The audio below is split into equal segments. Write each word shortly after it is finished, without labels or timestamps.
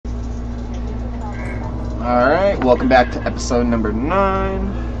Alright, welcome back to episode number 9.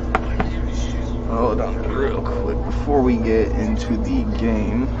 Hold on real quick before we get into the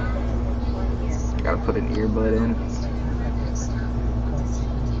game. Gotta put an earbud in.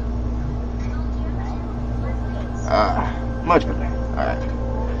 Much better.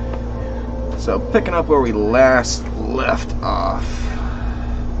 Alright. So, picking up where we last left off.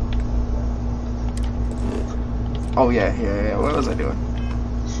 Oh yeah, what was I doing?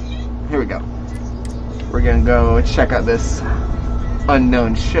 Here we go. We're gonna go check out this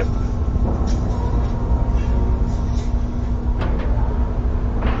unknown ship.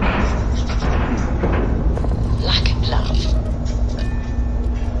 Lack of love.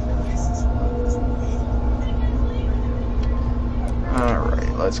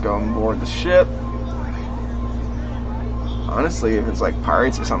 Alright, let's go on board the ship. Honestly, if it's like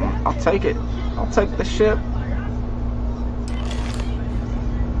pirates or something, I'll take it. I'll take the ship.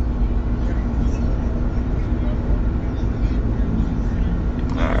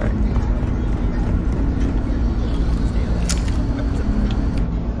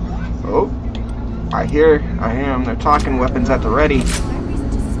 I hear them. They're talking, weapons at the ready.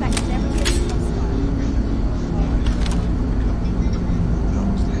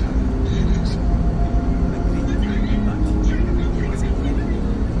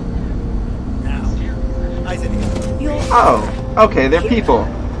 Oh, okay, they're people.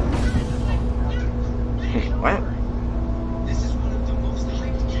 Hey, what?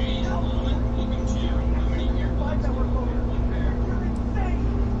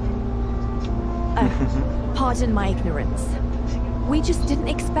 Pardon my ignorance. We just didn't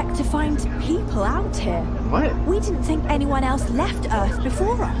expect to find people out here. What? We didn't think anyone else left Earth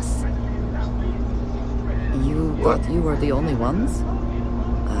before us. You thought you were the only ones?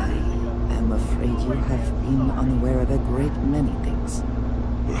 I am afraid you have been unaware of a great many things.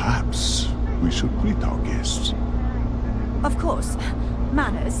 Perhaps we should greet our guests. Of course.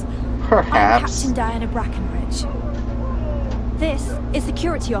 Manners. Perhaps. I'm Captain Diana Brackenridge. This is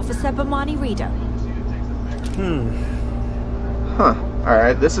Security Officer Bomani Reader. Huh.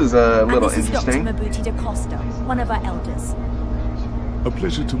 Alright, this is a little and this interesting. is Dr. Mabuti da Costa, one of our elders. A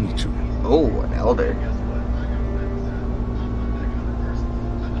pleasure to meet you. Oh, an elder.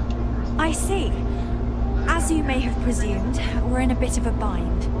 I see. As you may have presumed, we're in a bit of a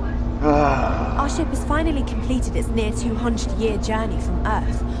bind. Our ship has finally completed its near 200-year journey from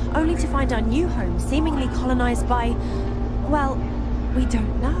Earth, only to find our new home seemingly colonized by, well, we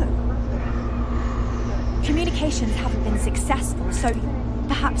don't know. Communications haven't been successful, so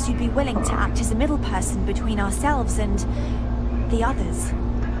perhaps you'd be willing to act as a middle person between ourselves and the others.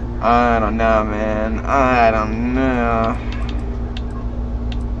 I don't know, man. I don't know.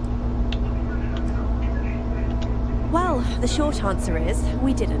 Well, the short answer is,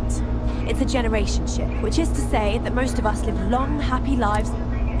 we didn't. It's a generation ship, which is to say that most of us live long, happy lives.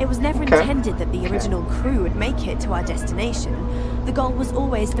 It was never intended that the original crew would make it to our destination. The goal was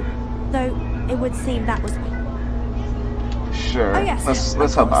always to... though it would seem that was... Sure. Oh yes,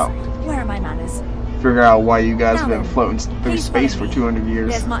 Let's help out. Where are my manners? Figure out why you guys have Now been then, floating through please space follow for me. 200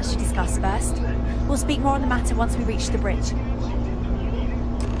 years. There's much to discuss first. We'll speak more on the matter once we reach the bridge.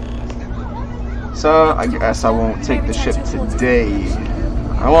 So, I guess I won't take the ship today.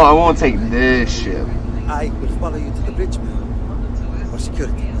 I won't take this ship. I will follow you to the bridge, ma'am. For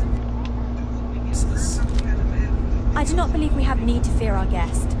security. I do not believe we have need to fear our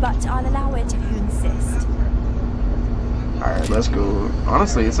guest, but I'll allow it if you insist. Alright, let's go.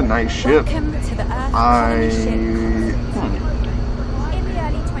 Honestly, it's a nice ship. Welcome to the Earth colony ship. In the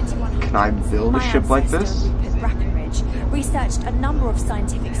early 2100s, Can I build a my ship like this? ancestor, Rupert Brackenridge, researched a number of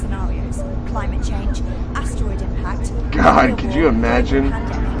scientific scenarios: climate change, asteroid impact. God, could you global imagine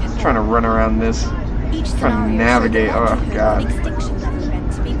pandemic, and trying to run around this? each trying to scenario navigate? showed the Oh, likelihood God. of an extinction level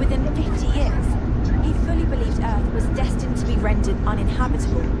event to be within 50 years. He fully believed Earth was destined to be rendered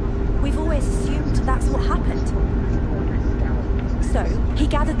uninhabitable. We've always assumed that's what happened. So, he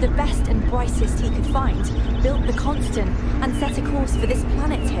gathered the best and brightest he could find, built the Constant, and set a course for this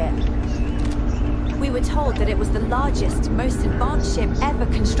planet here. We were told that it was the largest, most advanced ship ever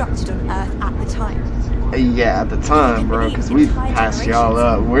constructed on Earth at the time. Yeah, at the time, bro, because we've passed y'all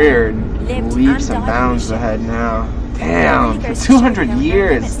up. We're leaps and bounds ahead now. Damn, for 200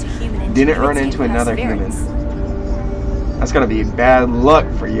 years, didn't run into another human. That's gonna be bad luck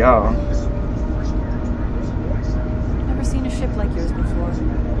for y'all. Never seen a ship like yours before.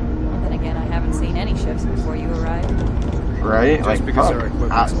 Well, then again, I haven't seen any ships before you arrived. Right? Like,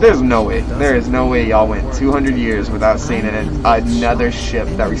 there's no way. There is no way y'all went 200 years without seeing another ship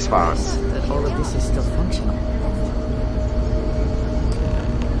that responds. That all of this is still functional.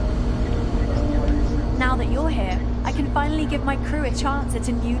 Now here, I can finally give my crew a chance at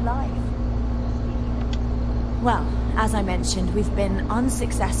a new life. Well, as I mentioned, we've been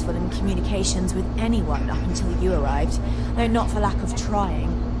unsuccessful in communications with anyone up until you arrived, though not for lack of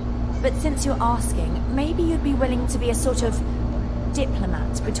trying. But since you're asking, maybe you'd be willing to be a sort of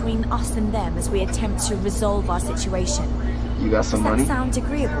diplomat between us and them as we attempt to resolve our situation. You got some money? Does that sound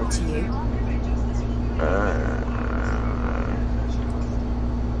agreeable to you?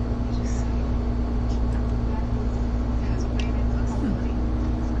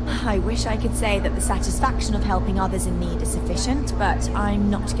 I wish I could say that the satisfaction of helping others in need is sufficient, but I'm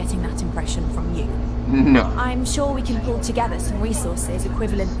not getting that impression from you. No. I'm sure we can pull together some resources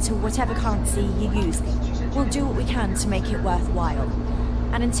equivalent to whatever currency you use. We'll do what we can to make it worthwhile.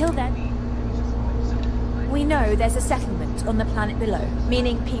 And until then, we know there's a settlement on the planet below,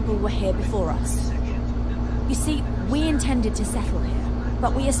 meaning people were here before us. You see, we intended to settle here,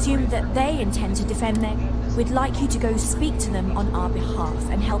 but we assumed that they intend to defend their... We'd like you to go speak to them on our behalf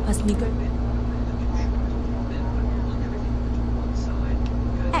and help us negotiate.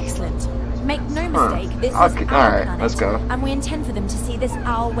 Excellent. Make no mistake, this is our planet, let's go. And we intend for them to see this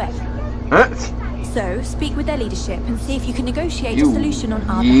our way. So, speak with their leadership and see if you can negotiate a solution on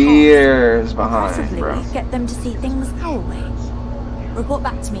our years behalf. behind, bro. Possibly get them to see things our way. Report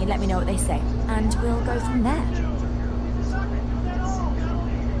back to me and let me know what they say, and we'll go from there.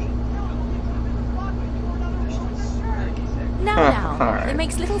 Now, right. It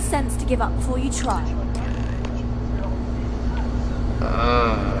makes little sense to give up before you try.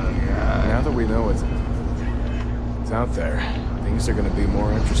 God. Now that we know it's out there, things are going to be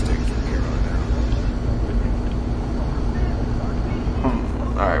more interesting from here on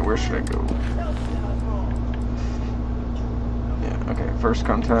out. Alright, where should I go? Yeah, okay, first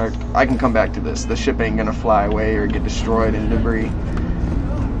contact. I can come back to this. The ship ain't gonna fly away or get destroyed in debris.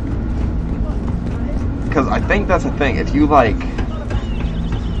 Because I think that's the thing. If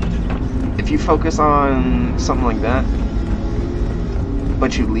you focus on something like that,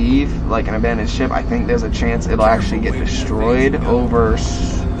 but you leave, like an abandoned ship, I think there's a chance it'll actually get destroyed over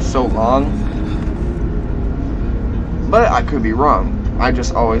so long. But I could be wrong. I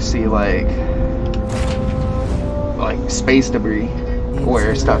just always see like space debris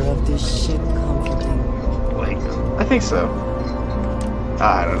where stuff. Like, I think so.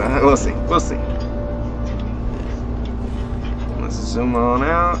 I don't know. We'll see. We'll see. Let's zoom on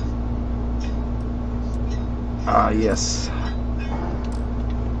out. Ah, yes.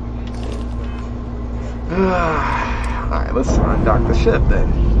 Alright, let's undock the ship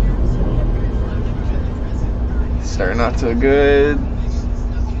then. Starting out to a good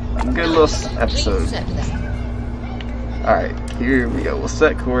little episode. Alright, here we go. We'll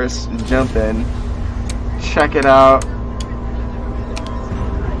set course, jump in, check it out,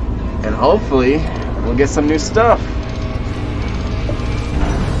 and hopefully we'll get some new stuff.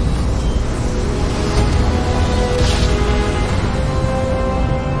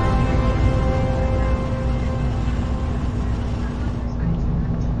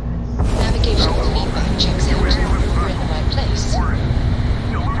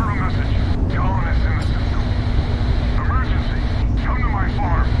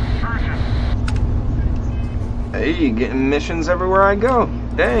 Hey, getting missions everywhere I go.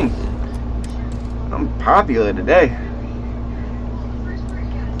 Dang. I'm popular today.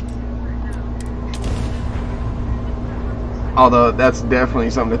 Although, that's definitely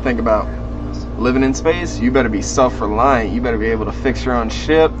something to think about. Living in space, you better be self-reliant. You better be able to fix your own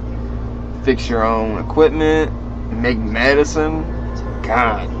ship, fix your own equipment, make medicine.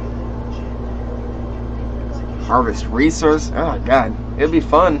 God. Harvest resource. Oh, God. It'd be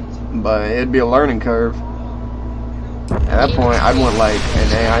fun, but it'd be a learning curve. At that point, I'd want like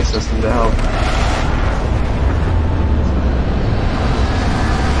an AI system to help.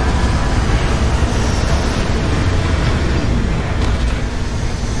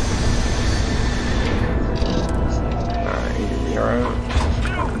 Alright, here we are.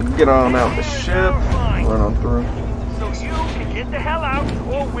 Get on out the ship. Run on through. So you can get the hell out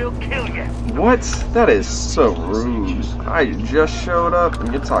or we'll kill you. What? That is so rude. I just showed up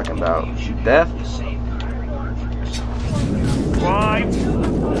and you're talking about death? 5,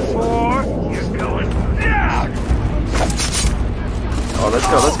 4, you're going down! Oh, let's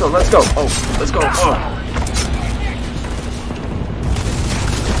go, let's go, let's go! Oh, let's go!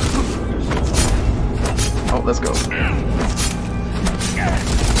 Oh, let's go.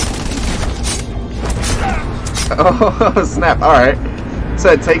 Oh, snap, alright. So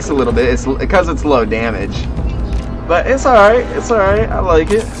it takes a little bit, it's because it's low damage. But it's alright, I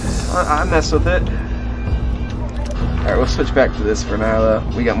like it. I mess with it. Alright, we'll switch back to this for now,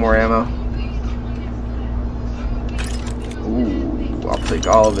 though. We got more ammo. Ooh, I'll take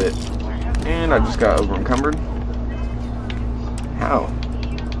all of it. And I just got over encumbered. How?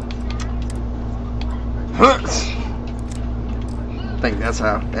 I think that's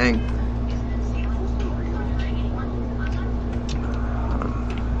how. Dang.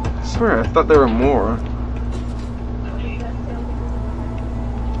 I swear, I thought there were more.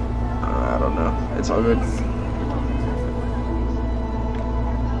 I don't know. It's all good.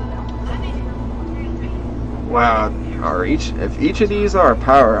 Wow. If each of these are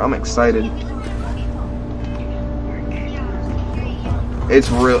power, I'm excited. It's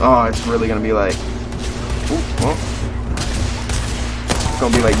real. Oh, it's really gonna be like. Well, it's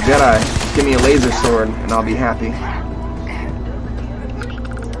gonna be like Jedi. Give me a laser sword and I'll be happy.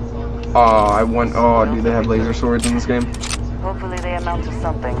 Oh, I want. Oh, do they have laser swords in this game? Hopefully they amount to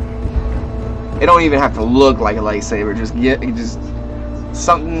something. It don't even have to look like a lightsaber. Just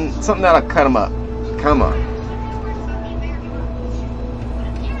something that'll cut them up. Come on.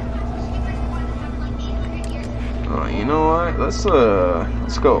 Oh, you know what? Let's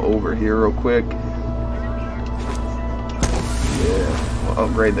go over here real quick. Yeah, we'll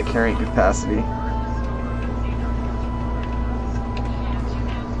upgrade the carrying capacity.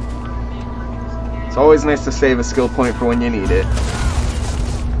 It's always nice to save a skill point for when you need it.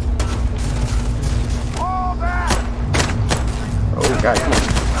 Oh, God, come on.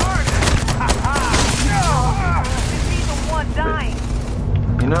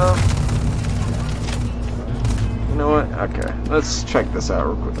 You know what? Okay, let's check this out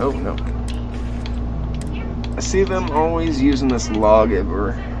real quick. Oh, no. I see them always using this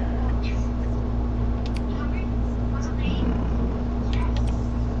lawgiver.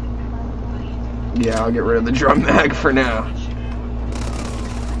 Yeah, I'll get rid of the drum mag for now.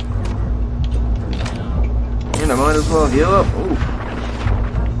 And I might as well heal up. Ooh.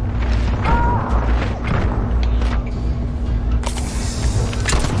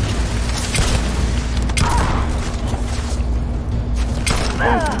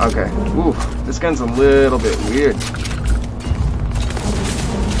 Okay. Ooh, this gun's a little bit weird.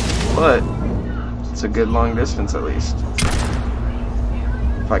 But it's a good long distance at least.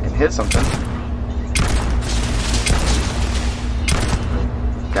 If I can hit something.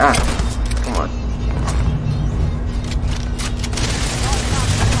 God, come on.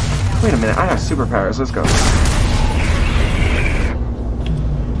 Wait a minute, I have superpowers. Let's go.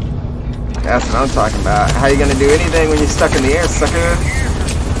 That's what I'm talking about. How you gonna do anything when you're stuck in the air, sucker?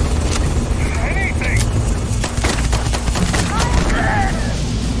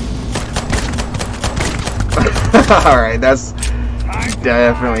 Alright, that's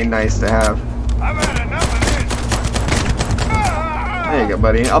definitely nice to have. There you go,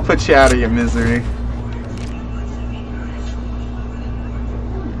 buddy. I'll put you out of your misery.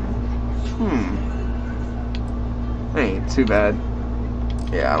 Ain't too bad.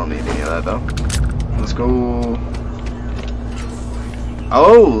 Yeah, I don't need any of that, though. Let's go.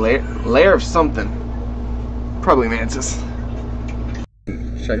 Oh, layer of something. Probably mantis.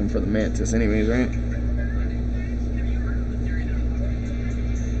 Checking for the mantis anyways, right?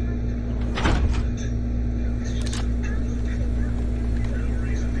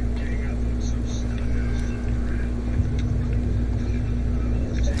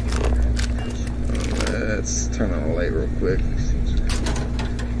 Let's turn on the light real quick.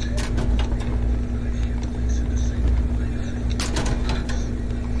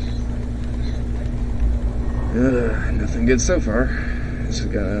 Nothing good so far.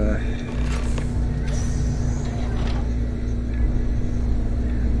 Just gotta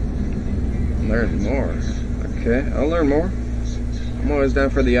learn more. Okay, I'll learn more. I'm always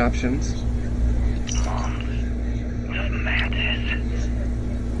down for the options. The mantis?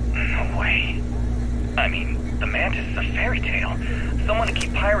 No way. I mean, the mantis is a fairy tale. Someone to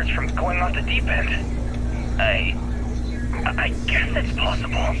keep pirates from going off the deep end. I guess it's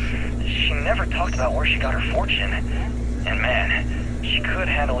possible. She never talked about where she got her fortune. And man, she could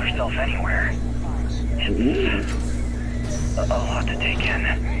handle herself anywhere. It's a lot to take in.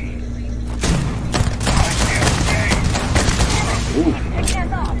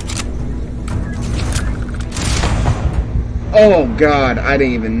 Oh God, I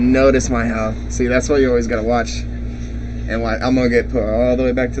didn't even notice my health. See, that's why you always gotta watch. And I'm gonna get put all the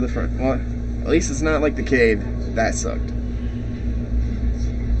way back to the front. Well, at least it's not like the cave. That sucked.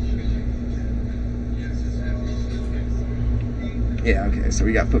 Yeah, okay, so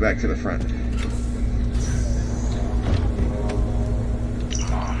we got put back to the front. The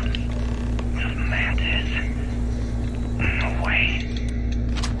mantis? No way.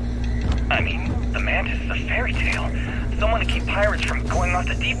 I mean, the mantis is a fairy tale. Someone to keep pirates from going off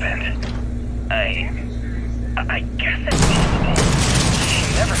the deep end. I I guess it's possible. She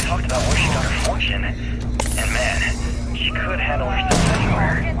never talked about where she got her fortune. And man, she could handle herself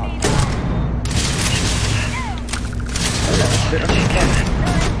anywhere.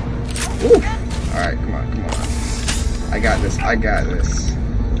 Ooh. Alright, come on, come on. I got this, I got this.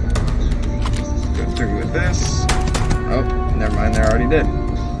 Go through with this. Oh, never mind, they already did.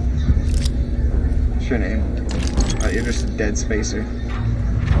 What's your name? Oh, you're just a dead spacer.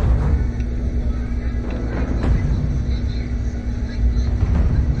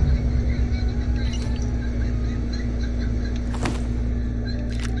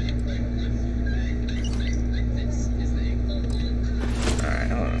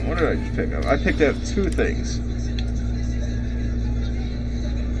 What did I just pick up? I picked up 2 things.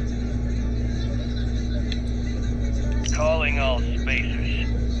 Calling all spacers.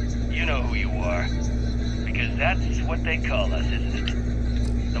 You know who you are. Because that's what they call us, isn't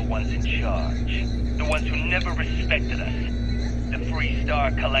it? The ones in charge. The ones who never respected us. The Free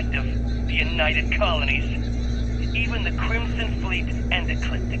Star Collective. The United Colonies. Even the Crimson Fleet and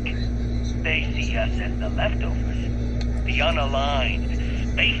Ecliptic. They see us as the leftovers. The unaligned.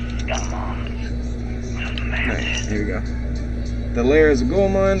 Space scummogs. Nice, here we go. The lair is a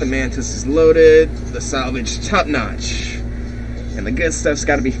gold mine, the mantis is loaded, the salvage top notch. And the good stuff's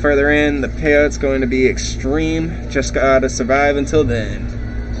gotta be further in, the payout's going to be extreme, just gotta survive until then.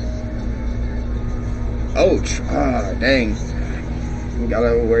 Ouch, ah, dang. We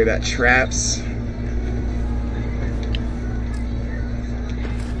gotta worry about traps.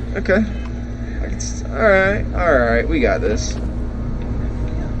 Okay. Alright, we got this.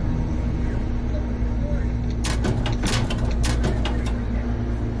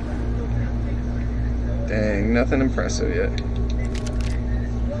 Dang, nothing impressive yet.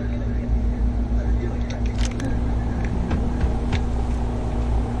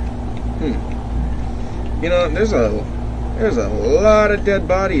 You know, there's a lot of dead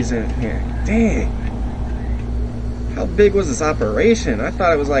bodies in here. Dang. How big was this operation? I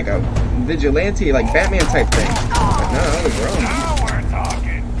thought it was like a vigilante, like Batman type thing. But no, I was wrong. Now we're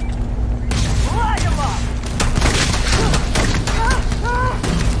talking. Light 'em up.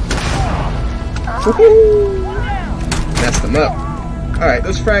 Woohoo! Messed them up. Alright,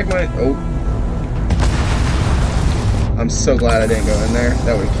 those fragments. Oh. I'm so glad I didn't go in there.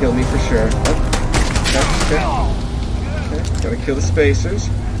 That would have killed me for sure. Oh. Okay. Gotta kill the spacers.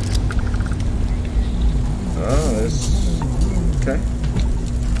 Oh, there's. Okay.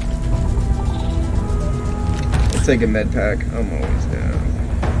 Let's take a med pack. I'm always down.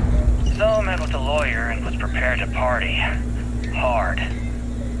 So I met with a lawyer and was prepared to party. Hard.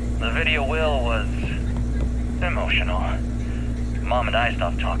 The video will was emotional. Mom and I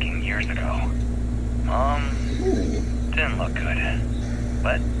stopped talking years ago. Mom didn't look good.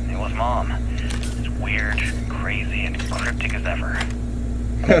 But it was Mom. As weird, crazy, and cryptic as ever.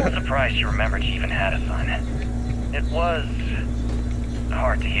 I'm not surprised she remembered she even had a son. It was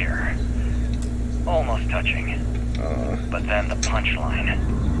hard to hear. Almost touching. But then the punchline.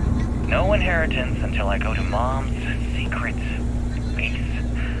 No inheritance until I go to Mom's secret base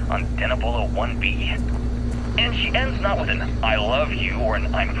on Denebola 1B. And she ends not with an I love you or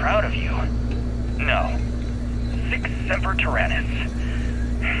an I'm proud of you. No. Sic semper tyrannis.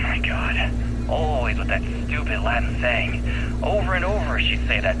 My God. Always with that stupid Latin saying. Over and over she'd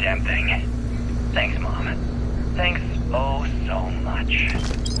say that damn thing. Thanks, Mom. Thanks oh so much.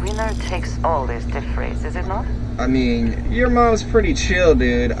 Winner takes all is the phrase, is it not? I mean, your mom's pretty chill,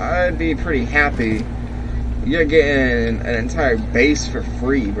 dude. I'd be pretty happy. You're getting an entire base for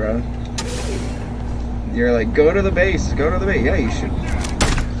free, bro. You're like, go to the base, go to the base. Yeah, you should.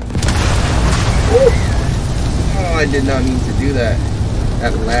 Woo! Oh, I did not mean to do that.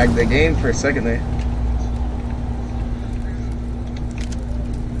 That lagged the game for a second there.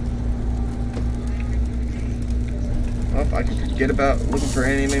 Well, if I could forget about looking for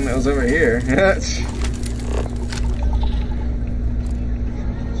anything that was over here. It's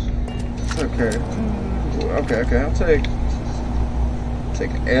okay. Okay, I'll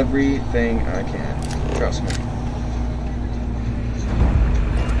take everything I can. Trust me.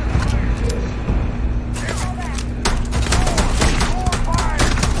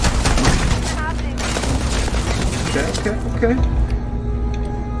 Okay.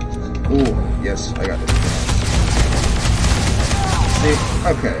 Ooh, yes, I got this. See,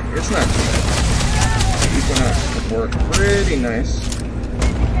 okay, it's not too bad. Equinox could work pretty nice,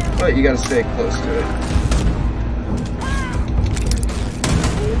 but you gotta stay close to it.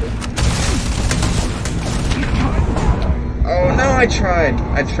 Oh no, I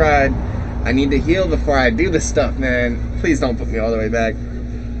tried. I need to heal before I do this stuff, man. Please don't put me all the way back.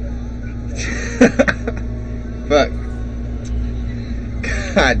 Fuck.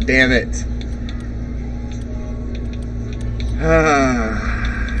 God damn it.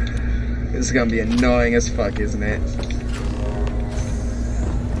 This is gonna be annoying as fuck, isn't it?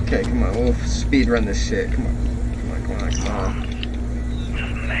 Okay, come on, we'll speed run this shit. Come on. Come on, come on, come on. The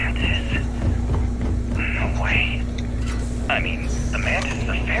mantis. No way. I mean, the mantis is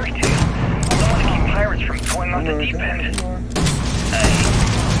a fairy tale. Someone to keep pirates from going off the deep end.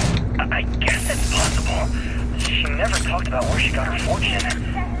 I guess it's possible. She never talked about where she got her fortune.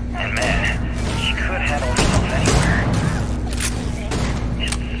 And man, she could handle herself anywhere.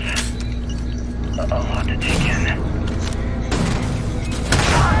 It's a lot to take in.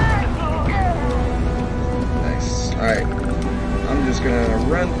 Nice. Alright. I'm just gonna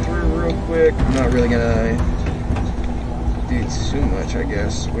run through real quick. I'm not really gonna do too much, I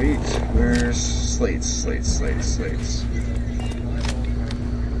guess. Wait, where's slates?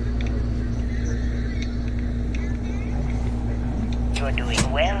 You're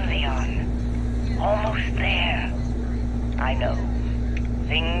doing well, Leon. Almost there. I know.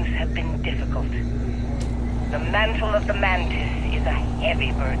 Things have been difficult. The mantle of the mantis is a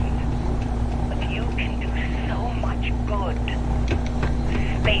heavy burden. But you can do so much good.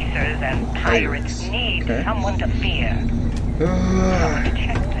 Spacers and pirates need someone to fear. Someone to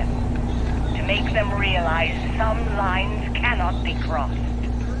check them. To make them realize some lines cannot be crossed.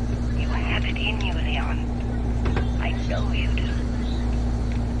 You have it in you, Leon. I know you do.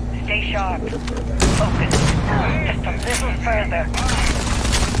 Stay sharp. Focus. Just a little further.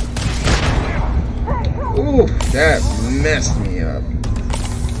 Ooh, that messed me up.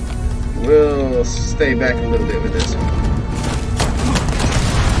 We'll stay back a little bit with this one.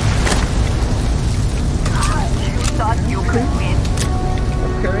 You thought you could win.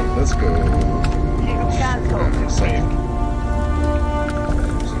 Okay, let's go. You can't hope to win.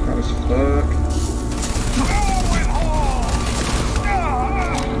 It's hot as fuck.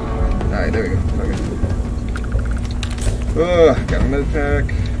 Alright, there we go. Okay. Got another pack.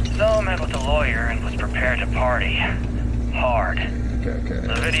 So met with a lawyer and was prepared to party. Hard. Okay.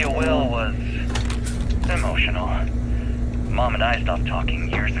 The video will was emotional. Mom and I stopped talking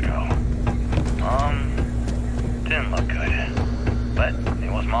years ago. Mom didn't look good. But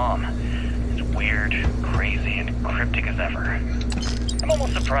it was Mom. As weird, crazy, and cryptic as ever. I'm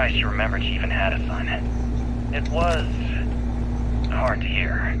almost surprised she remembered she even had a son. It was hard to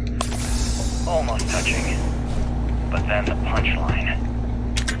hear. Almost touching. But then the punchline.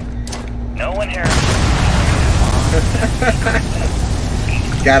 No inheritance.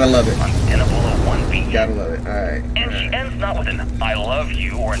 Gotta love it. Untenable at one beat. Gotta love it. Alright. And she ends not with an I love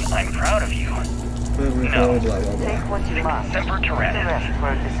you or an I'm proud of you. No. Take what you must. Semper The Tyrannis. rest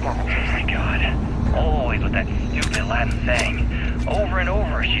were discovered. Oh my god. Always with that stupid Latin saying. Over and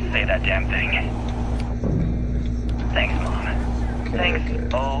over she'd say that damn thing. Thanks, Mom. Thanks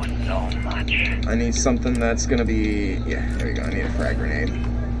oh so much. I need something that's gonna be... Yeah, there we go. I need a frag grenade. I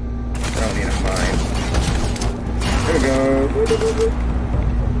don't need a mine. There we go.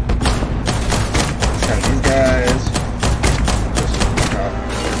 Got these guys. Just pop a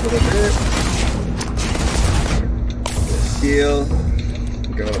little bit. Steel.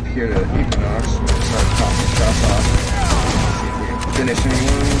 Go up here to Equinox. Start popping shots off. See if we can finish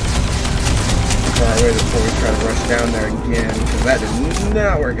anyone. Far away before we try to rush down there again, because that did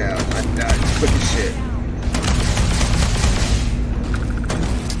not work out. I died quick as shit.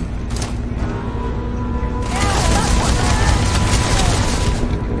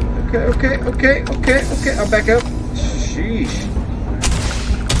 Okay. I'll back up. Sheesh.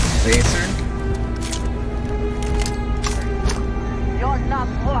 Spacer. You're not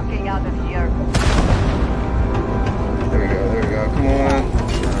walking out of here. There we go. Come on.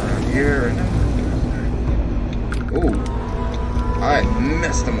 Here. Ooh. I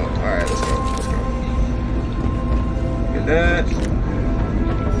messed them up. Alright, let's go. Get that.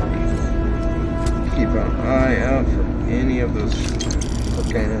 Keep an eye out for any of those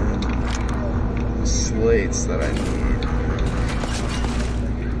fucking slates that I need.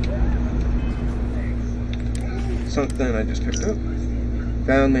 Something I just picked up.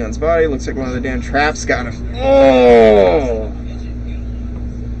 Found Leon's body. Looks like one of the damn traps got him. Oh!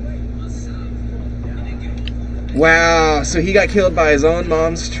 Wow, so he got killed by his own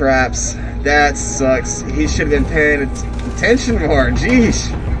mom's traps. That sucks. He should have been paying attention more. Jeez.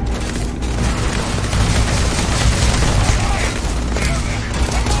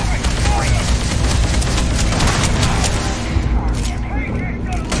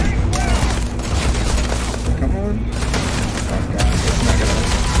 Come on. Oh god, it's not gonna...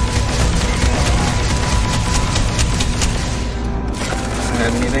 I don't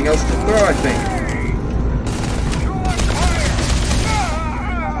have anything else to throw, I think.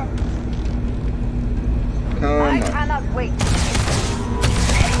 Wait.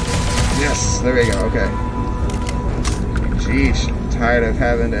 Yes, there we go, okay. Jeez, I'm tired of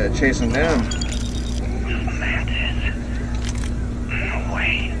having to chase them down. Mantis? No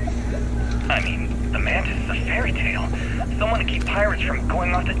way. I mean, the Mantis is a fairy tale. Someone to keep pirates from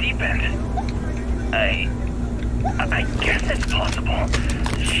going off the deep end. I guess it's possible.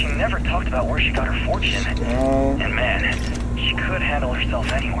 She never talked about where she got her fortune. Oh. And man, she could handle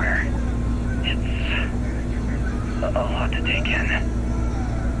herself anywhere. It's a lot to take in.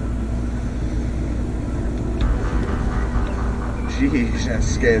 Jeez, that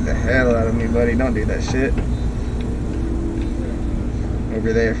scared the hell out of me, buddy. Don't do that shit.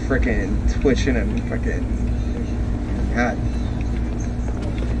 Over there freaking twitching and fucking... God.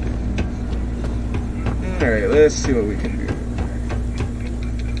 Alright, let's see what we can do.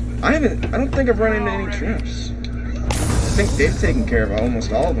 I don't think I've run into any traps. I think they've taken care of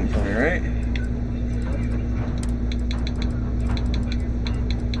almost all of them for me, right?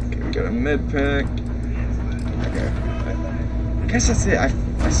 Okay, we got a med pack. Okay. I guess that's it. I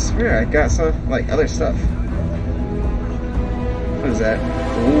swear I got some, like, other stuff. What is that?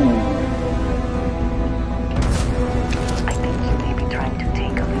 Ooh. I think you may be trying to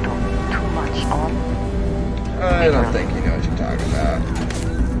take a little too much on. I don't think you know what you're talking about.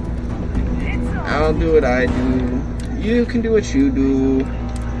 I'll do what I do. You can do what you do.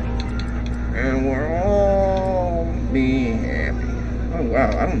 And we'll all be happy. Oh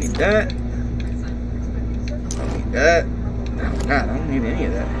wow, I don't need that. I don't need that. Oh god, I don't need any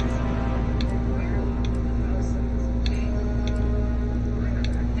of that.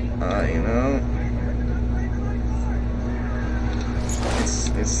 You know,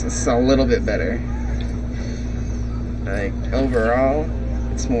 it's a little bit better. Like, overall,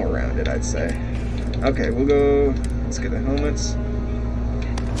 it's more rounded, I'd say. Okay, we'll go, let's get the helmets.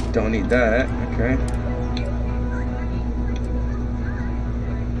 Don't need that, okay.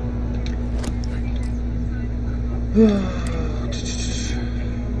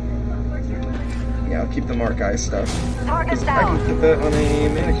 Yeah, I'll keep the Mark Eye stuff. Target I down. can put that on a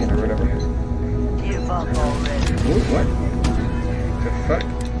mannequin or whatever. Give up already. Ooh, what? The fuck?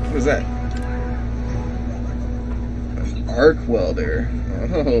 What was that? An arc welder.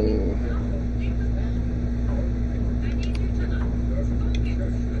 Oh.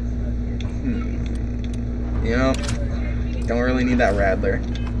 You know, don't really need that Rattler.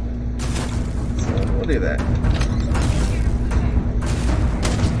 So we'll do that.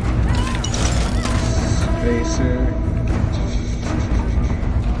 Spacer.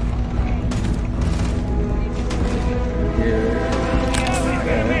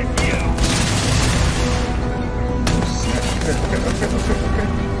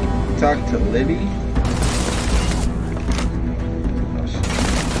 Talk to Libby. Oh, shit.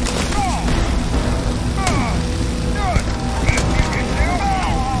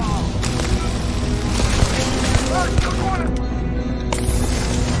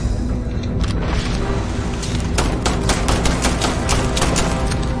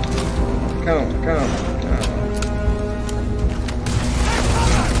 Come on.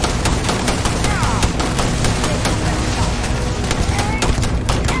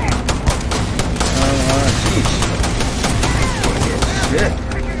 Shit.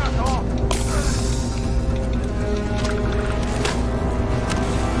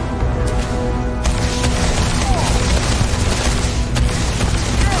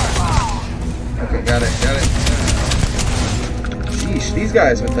 Okay, got it. Sheesh, these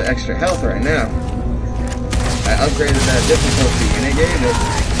guys with the extra health right now. I upgraded that difficulty and it gave it.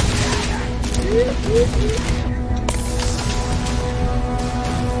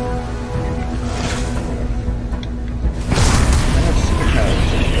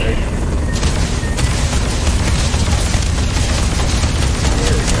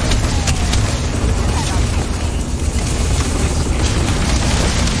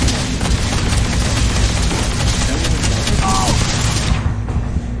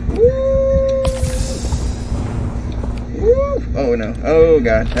 Oh no. Oh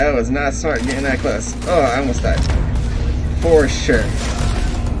god. That was not smart getting that close. Oh, I almost died. For sure.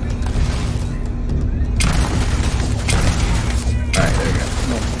 Alright, there we go.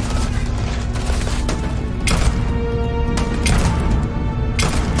 Come on.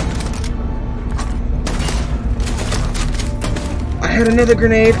 I had another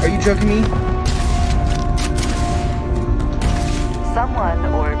grenade. Are you joking me? Someone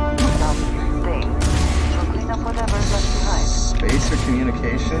or something will clean up whatever's left behind. Spacer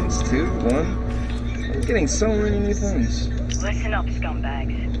communications, 2, 1. I'm getting so many new things. Listen up,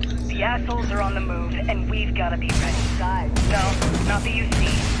 scumbags. The assholes are on the move, and we've got to be ready. No, not the UC.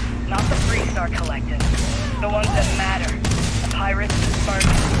 Not the Freestar Collective. The ones that matter. The pirates, the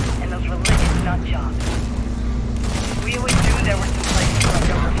Spartans, and those religious nutjobs. We always knew there were some places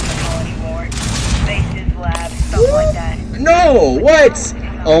left over from the colony war. Bases, labs, stuff like that. No! What?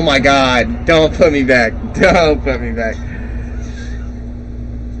 Oh my god. Don't put me back. Don't put me back.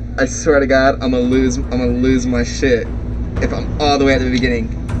 I swear to God, I'm gonna lose my shit if I'm all the way at the beginning.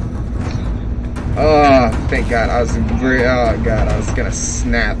 Oh, thank God. I was gonna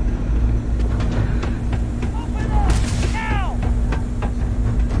snap.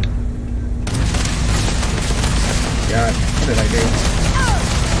 God, what did I do?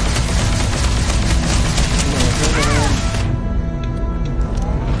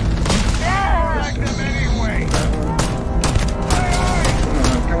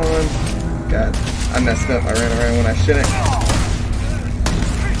 Come on. God, I messed up. I ran around when I shouldn't.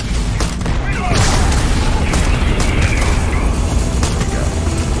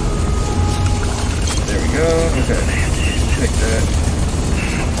 There we go. Okay. Take that.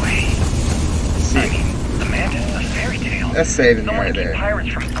 See. That's saving me right there. Pirates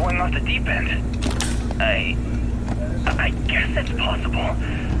from going off the deep end. I guess it's possible.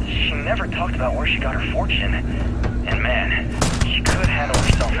 She never talked about where she got her fortune. And man, she could handle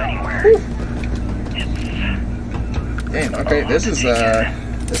herself anywhere. Damn, okay, this is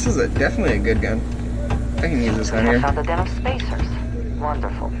definitely a good gun. I can use this one here. I found a den of spacers.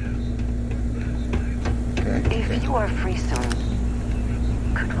 Wonderful. Okay. If you are free soon,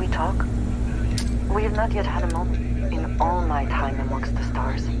 could we talk? We have not yet had a moment. In all my time amongst the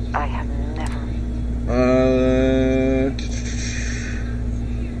stars, I have never...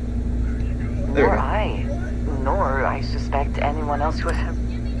 Nor I suspect anyone else would have...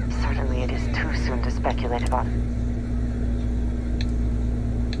 Certainly it is too soon to speculate about it.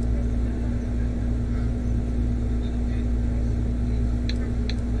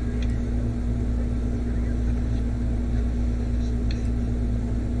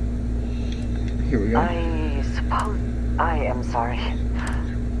 Here we go. I suppose... I am sorry.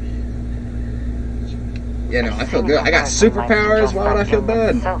 Yeah, no, I feel good. I got superpowers. Why would I feel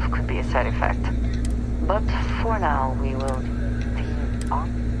bad? Itself could be a side effect. But for now, we will leave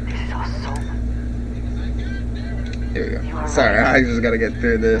on. This is all so... Here we go. Sorry, right. I just gotta get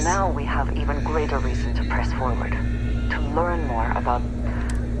through this. Now we have even greater reason to press forward. To learn more about...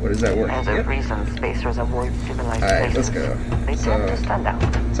 What does that work? As a reason spacers avoid civilized Alright, let's places. go. They tend to stand out.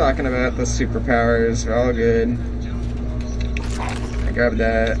 Talking about the superpowers, we're all good. I grabbed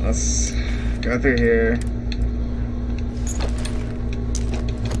that. Let's go through here.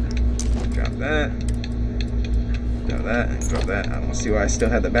 Drop that. Drop that. Drop that. I don't see why I still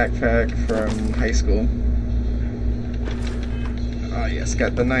had the backpack from high school. Oh yes,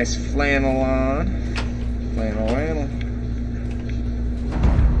 got the nice flannel on. Flannel.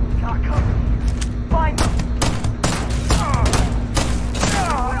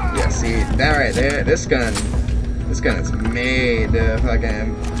 Yeah, see that right there. This gun is made to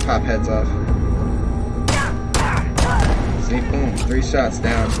fucking pop heads off. See, boom, 3 shots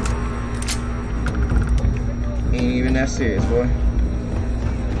down. Ain't even that serious, boy.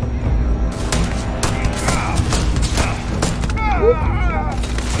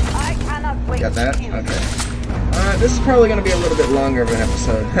 Got that? Okay. This is probably going to be a little bit longer of an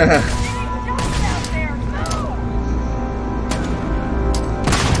episode.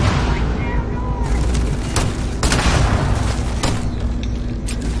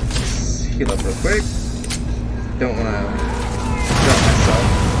 Heal up real quick. Don't want to drop myself.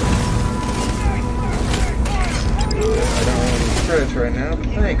 I don't want any credits right now, but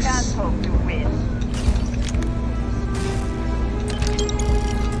thanks.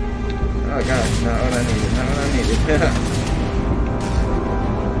 Oh god, not what I needed, not what I needed.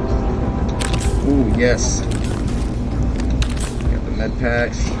 Ooh, yes. Got the med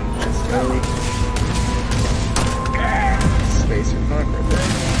packs. Let's go. Spacer funk right there.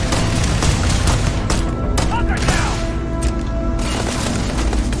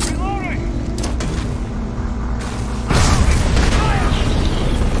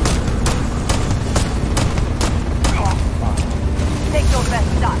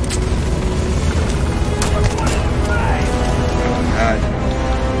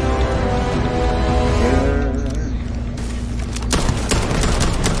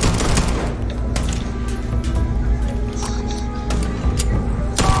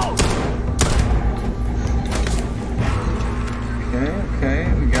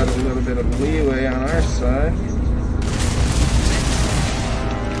 Okay, we got a little bit of leeway on our side.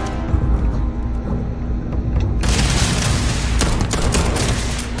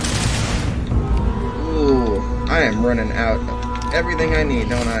 Ooh, I am running out of everything I need,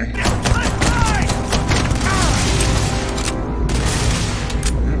 don't I?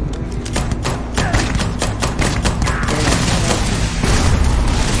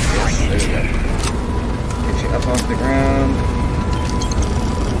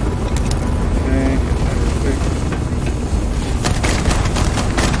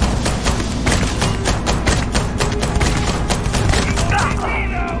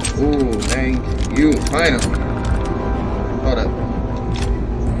 You, finally. Hold up.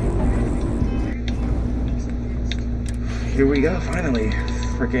 Here we go, finally.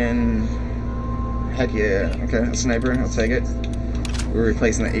 Freaking. Heck yeah. Okay, a sniper, I'll take it. We're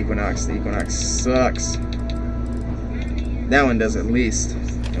replacing the Equinox. The Equinox sucks. That one does at least.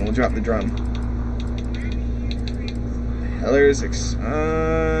 And we'll drop the drum. Hellers,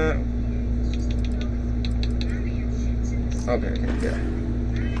 okay, yeah.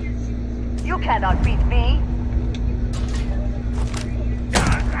 You cannot beat me.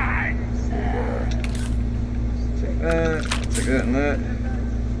 Take that and that.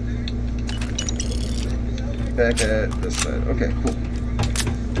 Back at this side. Okay, cool.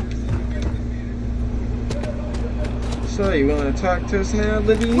 So, you willing to talk to us now,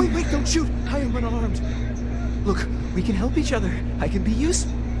 Libby? Wait, don't shoot! I am unarmed. Look, we can help each other. I can be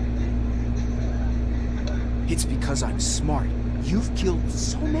useful. It's because I'm smart. You've killed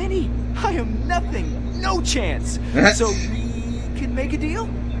so many. I am nothing. No chance. So we can make a deal?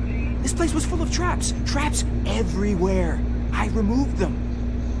 This place was full of traps. Traps everywhere. I removed them.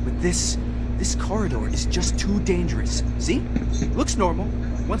 But this corridor is just too dangerous. See? Looks normal.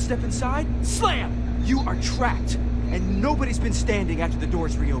 One step inside, slam! You are trapped. And nobody's been standing after the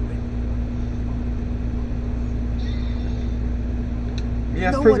doors reopen.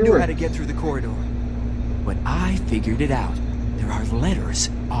 Yeah, no one knew how to get through the corridor. But I figured it out. There are letters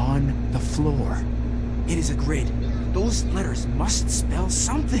on the floor. It is a grid. Those letters must spell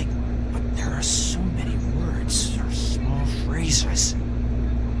something. But there are so many words or small phrases.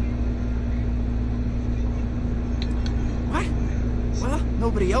 What? Well,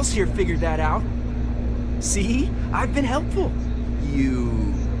 nobody else here figured that out. See? I've been helpful.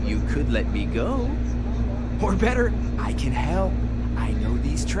 You could let me go. Or better, I can help. I know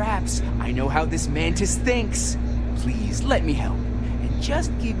these traps. I know how this mantis thinks. Please, let me help. And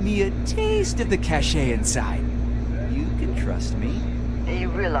just give me a taste of the cachet inside. You can trust me. You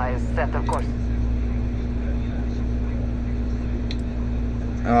realize that, of course.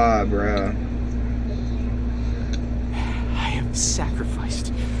 Ah, bro. I have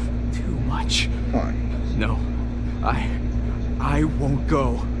sacrificed too much. Come on. No. I won't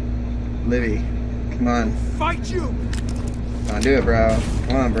go. Livy, come on. Fight you! Don't do it, bro.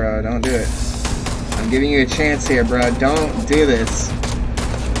 Come on, bro. Don't do it. I'm giving you a chance here, bro. Don't do this.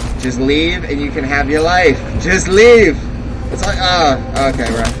 Just leave and you can have your life. Just leave. It's like, oh, okay,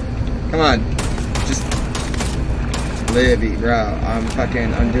 bro. Come on. Just Livy, bro. I'm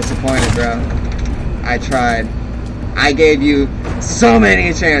disappointed, bro. I tried. I gave you so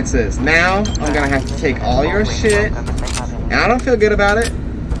many chances. Now, I'm gonna have to take all your shit. And I don't feel good about it.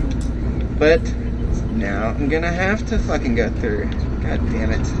 But now I'm gonna have to fucking go through. God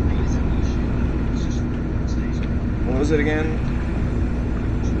damn it. What was it again?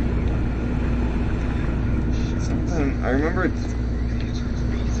 Something, I remember.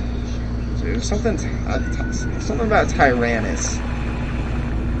 It was something about Tyrannus.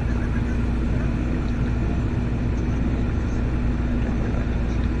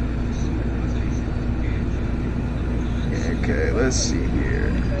 Okay, let's see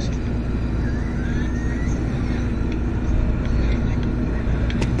here.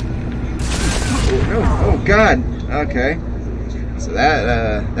 Oh God. Okay. So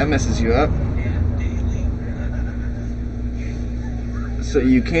that messes you up. So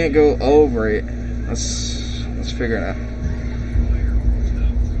you can't go over it. Let's figure it out.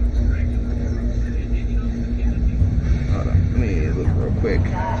 Hold on. Let me look real quick.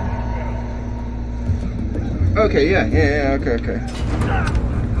 Okay, yeah, okay. Got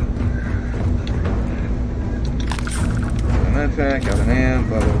an iPad, got an amp,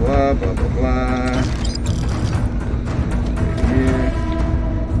 blah, blah, blah, blah, blah, blah. Here.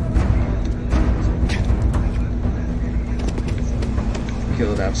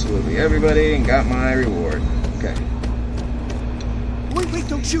 Killed absolutely everybody and got my reward. Okay. Wait,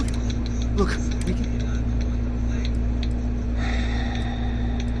 don't shoot! Look, we can...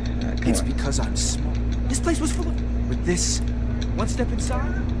 It's because I'm smart. This place was full of... With this, one step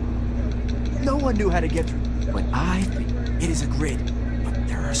inside, no one knew how to get through. But I think it is a grid. But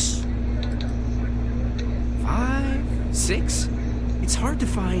there are 5, 6. It's hard to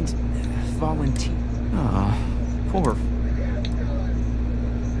find volunteer. Aw, poor.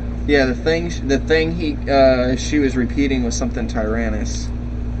 Yeah, the thing she was repeating was something Tyrannus.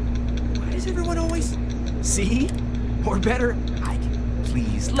 Why does everyone always... See? Or better, I can...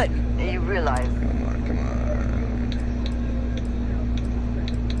 Please, let me... You realize... Come on.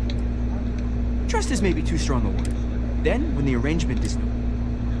 Trust is maybe too strong a word. Then, when the arrangement is...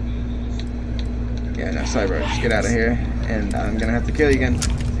 Yeah, no, sorry, bro. Just get out of here. And I'm gonna have to kill you again.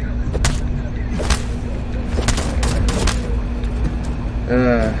 Oh,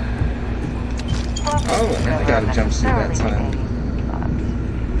 and I got a jumpsuit that time.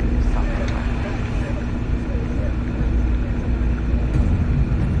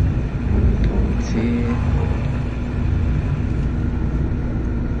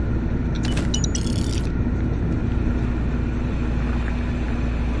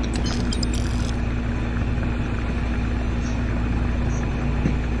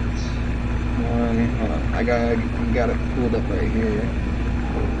 Hold on. I got it pulled up right here.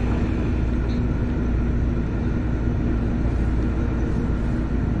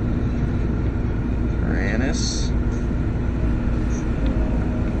 Uranus.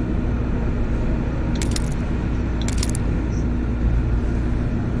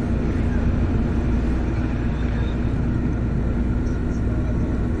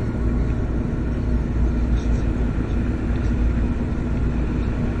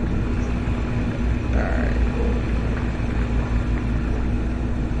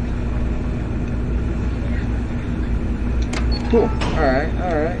 Cool. Alright,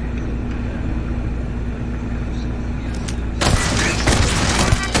 alright.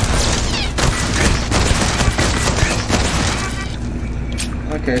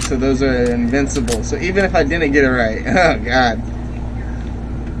 Okay, so those are invincible. So even if I didn't get it right, oh god.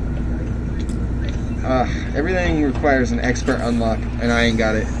 Everything requires an expert unlock, and I ain't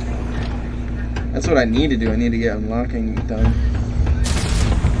got it. That's what I need to do. I need to get unlocking done.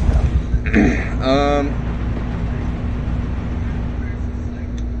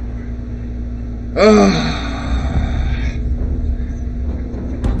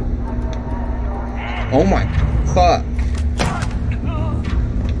 Oh my fuck.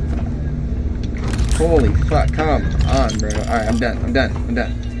 Holy fuck, come on, bro. Alright, I'm done.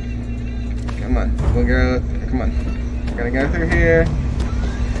 Come on, we'll go. Come on. We're gonna go through here.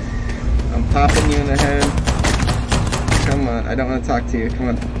 I'm popping you in the head. Come on, I don't want to talk to you. Come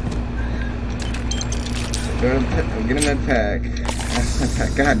on. Go to get a med pack.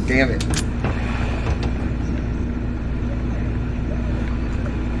 God damn it.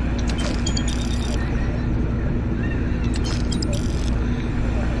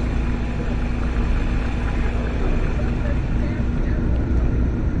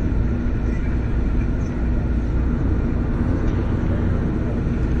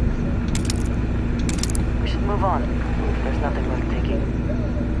 Move on. There's nothing worth taking.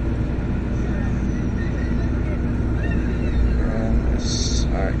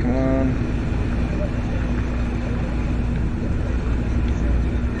 Alright, come on.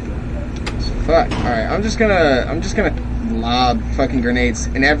 Fuck. Alright, I'm just gonna lob fucking grenades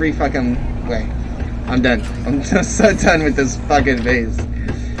in every fucking way. I'm done. I'm just so done with this fucking base.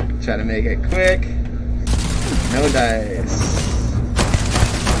 Try to make it quick. No dice.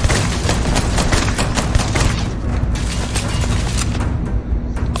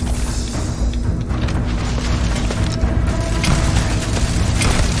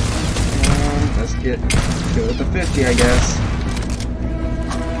 Go with the 50, I guess.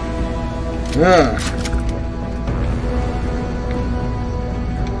 Ugh.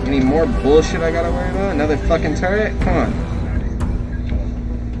 Any more bullshit I gotta worry about? Another fucking turret? Come on.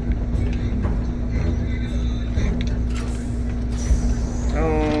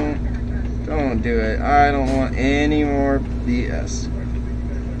 Don't do it. I don't want any more BS.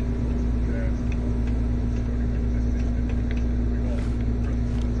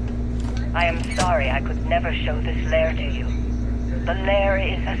 I am sorry I could never show this lair to you. The lair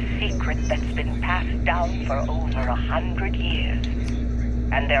is a secret that's been passed down for over 100 years.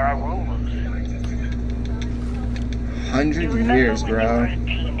 And there are rules. 100 years, bro. You were a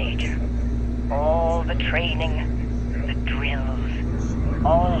teenager. All the training, the drills,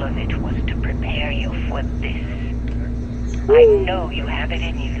 all of it was to prepare you for this. I know you have it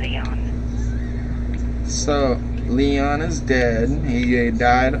in you, Leon. So, Leon is dead. He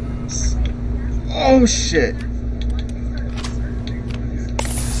died. Oh shit!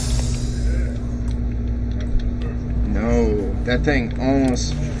 No, that thing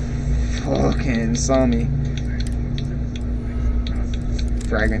almost fucking saw me.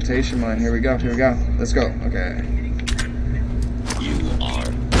 Fragmentation mine. Here we go. Let's go. Okay. You are.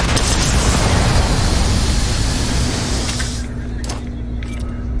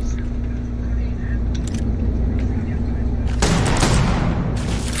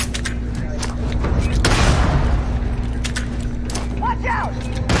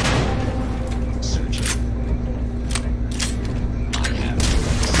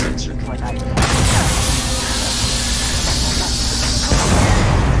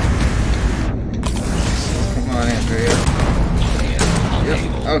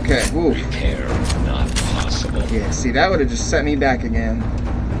 Okay, woo. Repair not possible. possible. Yeah, see, that would have just set me back again.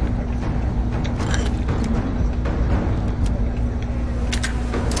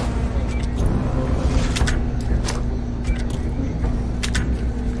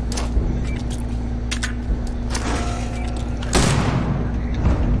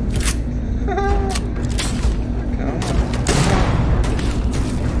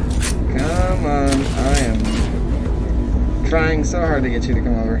 Come on, I am trying so hard to get you to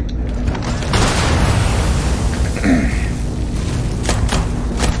come over.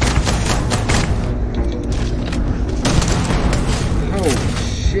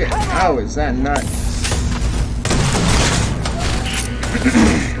 Shit, how is that not?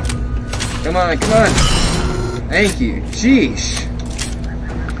 Come on, come on. Thank you. Sheesh.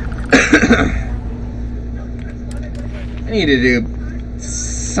 I need to do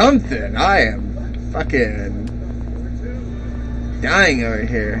something. I am fucking dying over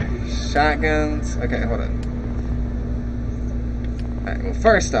here. Shotguns. Okay, hold on. Alright, well,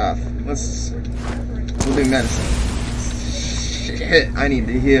 first off, we'll do medicine. Shit, I need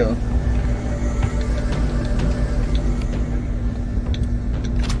to heal.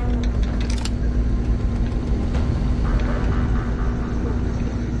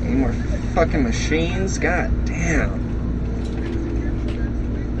 Any more fucking machines? God damn.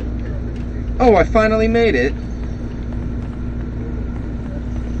 Oh, I finally made it.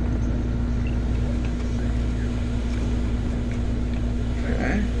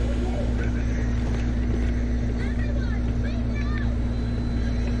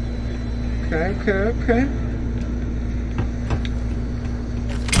 Okay.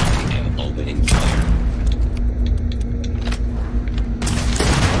 I am opening fire.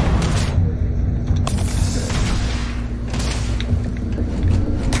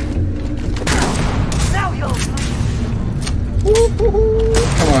 Now you'll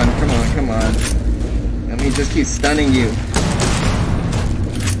Come on. Let me just keep stunning you.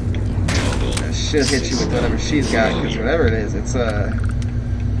 She'll hit you with whatever she's got, because whatever it is, it's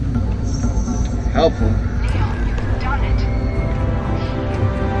helpful. done it.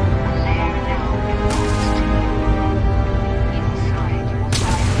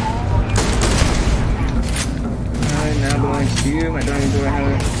 Mine now belongs to you. My darling boy, how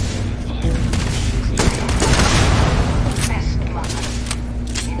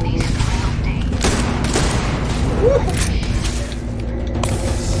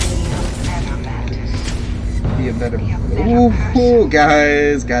be a better. Ooh,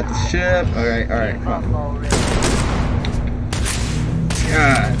 guys, got the ship. Alright, come on.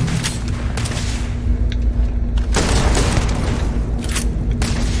 God.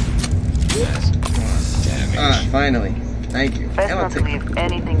 Finally. Thank you. Best not to leave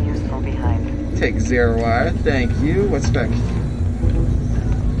anything useful behind. Take 0 wire. Thank you. What's back?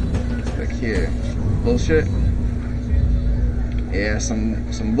 What's back here? Bullshit? Yeah,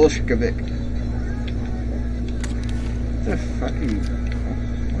 some bullshit. What the fuck are you...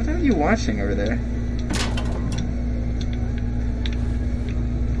 What are you watching over there?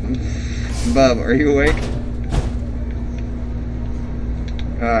 Bub, are you awake?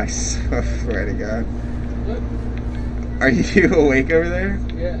 Oh, I swear to God. Are you awake over there?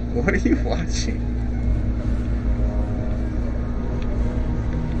 Yeah. What are you watching?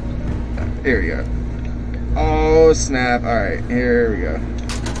 Here we go. Oh, snap. Alright, here we go.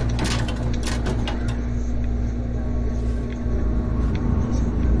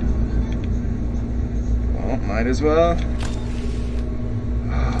 Well, might as well.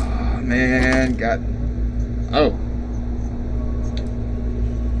 Oh, man. Oh.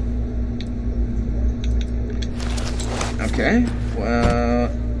 Okay, well,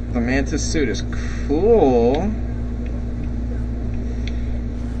 the mantis suit is cool,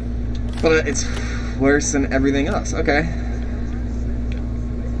 but it's worse than everything else. Okay.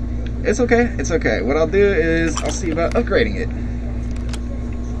 It's okay. What I'll do is I'll see about upgrading it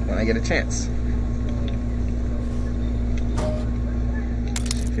when I get a chance.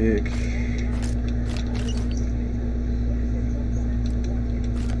 Pick.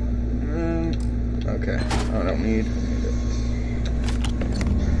 Okay, I don't need it.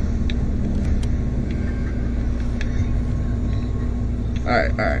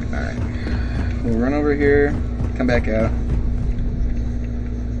 Alright. We'll run over here, come back out.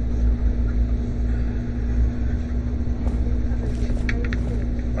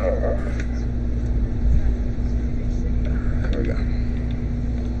 There we go.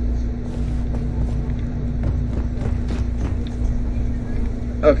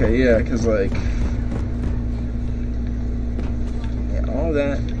 Okay, yeah, because like... all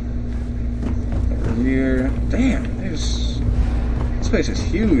that over here. Damn, this place is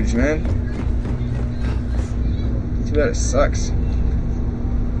huge, man. Too bad it sucks.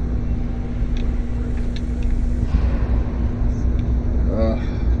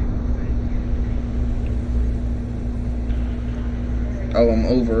 Oh, I'm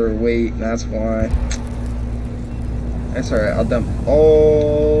overweight, that's why. That's alright, I'll dump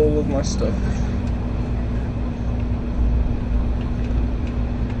all of my stuff.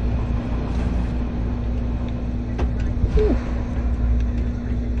 Whew.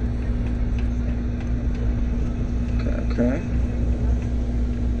 Okay.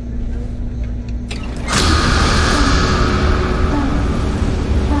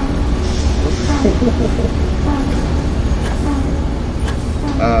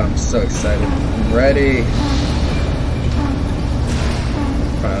 Oh, I'm so excited. I'm ready.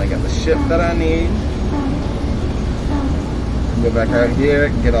 Finally got the ship that I need. Go back out here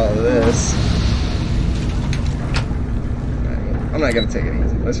and get all of this. I'm not gonna take it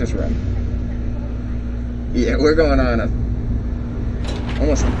easy. Let's just run. Yeah, we're going on a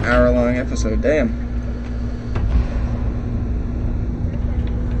almost an hour-long episode. Damn.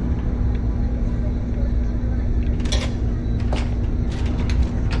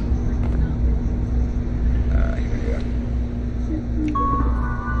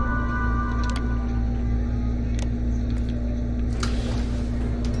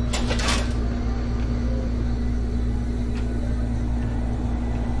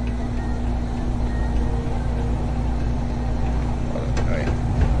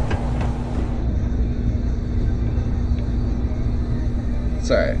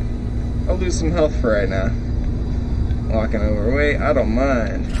 Alright, I'll lose some health for right now. Walking overweight, I don't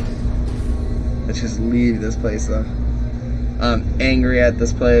mind. Let's just leave this place though. I'm angry at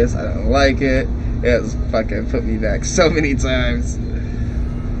this place, I don't like it. It's fucking put me back so many times.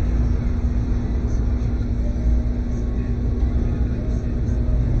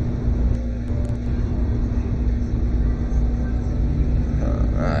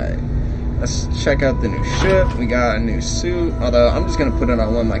 Let's check out the new ship. We got a new suit. Although, I'm just going to put it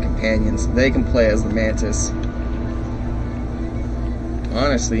on one of my companions. They can play as the Mantis.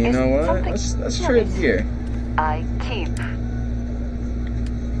 Honestly, you know what? Let's trade gear. I keep.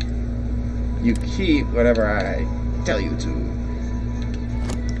 You keep whatever I tell you to.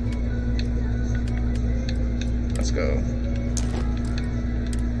 Let's go.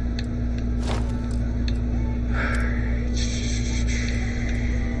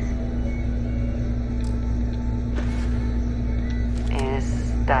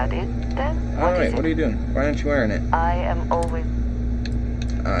 That it then? Alright, what are you doing? Why aren't you wearing it? I am always...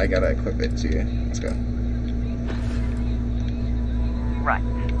 I gotta equip it to you. Let's go. Right.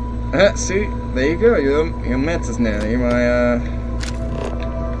 See? There you go. You're Mantis now. You're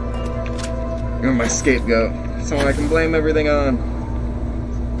my scapegoat. Someone I can blame everything on.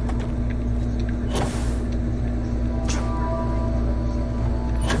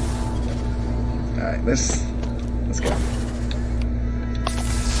 Alright, let's go.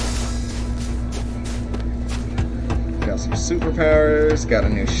 Got some superpowers, got a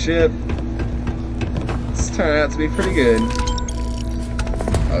new ship. It's turning out to be pretty good.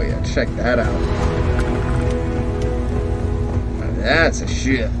 Oh yeah, check that out. Now that's a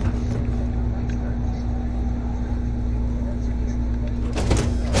ship.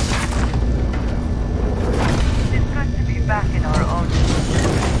 It's good to be back in our own.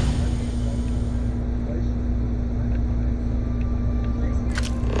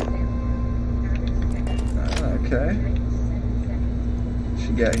 Okay. What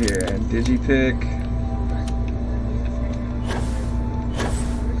you got here? Digipick.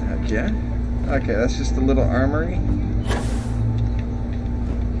 Okay. Okay, that's just a little armory.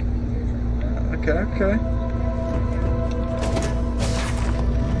 Okay.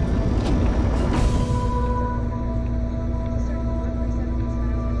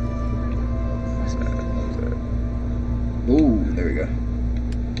 Ooh, there we go.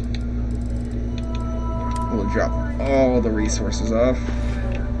 We'll drop all the resources off.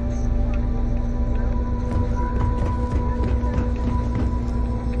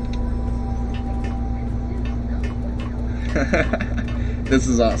 This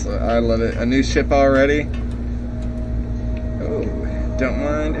is awesome. I love it. A new ship already. Oh, don't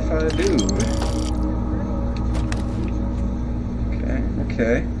mind if I do.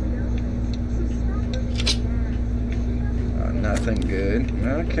 Okay. Nothing good.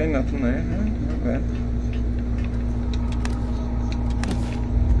 Okay, nothing there. Not bad.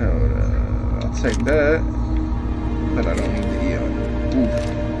 I'll take that. But I don't need the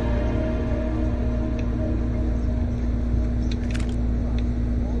Oof.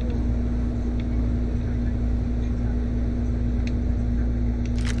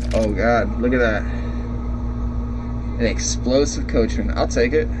 Oh god, look at that. An explosive coachman. I'll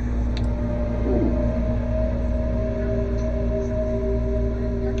take it. Ooh.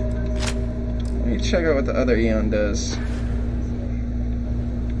 Let me check out what the other Eon does.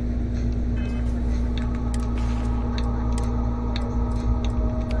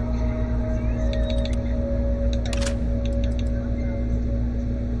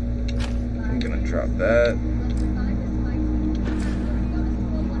 I'm gonna drop that.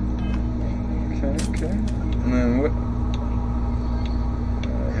 Okay. And then what?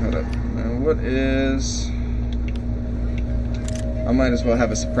 Hold up. Now what is? I might as well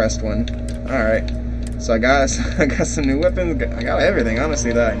have a suppressed one. All right. So I got some new weapons. I got everything,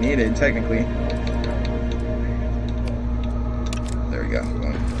 honestly, that I needed technically. There we go.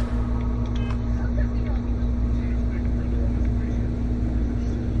 Boom.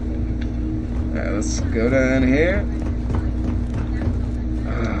 All right, let's go down here.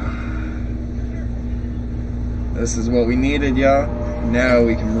 This is what we needed, y'all. Now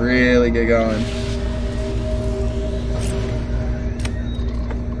we can really get going.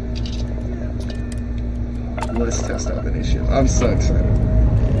 Let's test out the new ship. I'm so excited.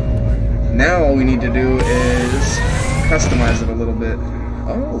 Now all we need to do is customize it a little bit.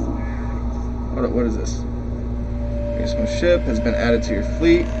 Oh. What is this? Here's my ship has been added to your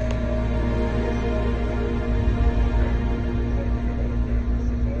fleet.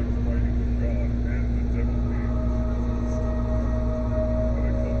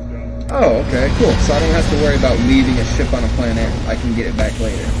 Oh, okay, cool. So I don't have to worry about leaving a ship on a planet. I can get it back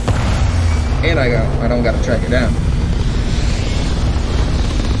later. And I don't gotta track it down.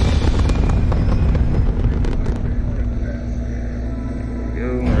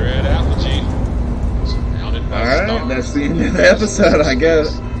 There we go. We're at Apogee. Alright, that's the end of the episode, I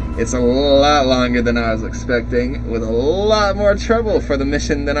guess. It's a lot longer than I was expecting, with a lot more trouble for the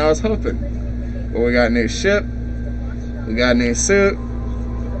mission than I was hoping. But we got a new ship, we got a new suit,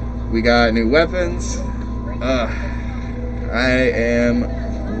 we got new weapons. I am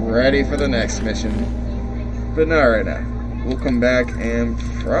ready for the next mission. But not right now. We'll come back and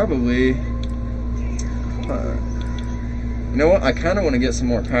probably... You know what? I kind of want to get some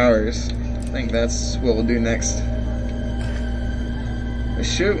more powers. I think that's what we'll do next. But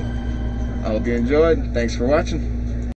shoot. I hope you enjoyed. Thanks for watching.